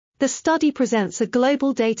The study presents a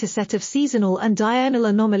global dataset of seasonal and diurnal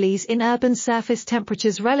anomalies in urban surface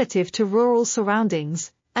temperatures relative to rural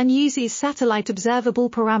surroundings, and uses satellite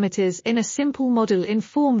observable parameters in a simple model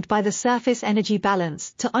informed by the surface energy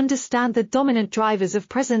balance to understand the dominant drivers of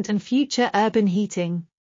present and future urban heating.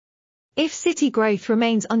 If city growth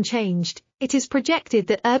remains unchanged, it is projected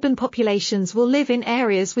that urban populations will live in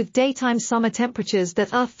areas with daytime summer temperatures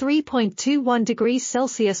that are 3.21 degrees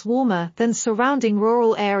Celsius warmer than surrounding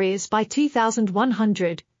rural areas by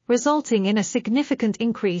 2100, resulting in a significant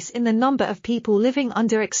increase in the number of people living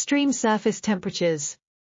under extreme surface temperatures.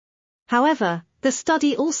 However, the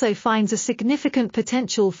study also finds a significant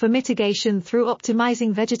potential for mitigation through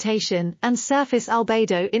optimizing vegetation and surface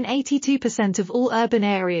albedo in 82% of all urban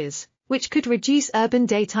areas, which could reduce urban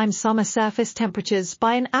daytime summer surface temperatures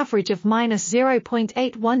by an average of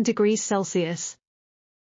 -0.81 degrees Celsius.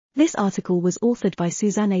 This article was authored by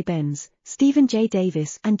Susanne Benz, Stephen J.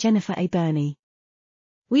 Davis and Jennifer A. Burney.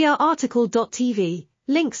 We are RTCLTV,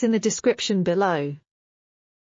 links in the description below.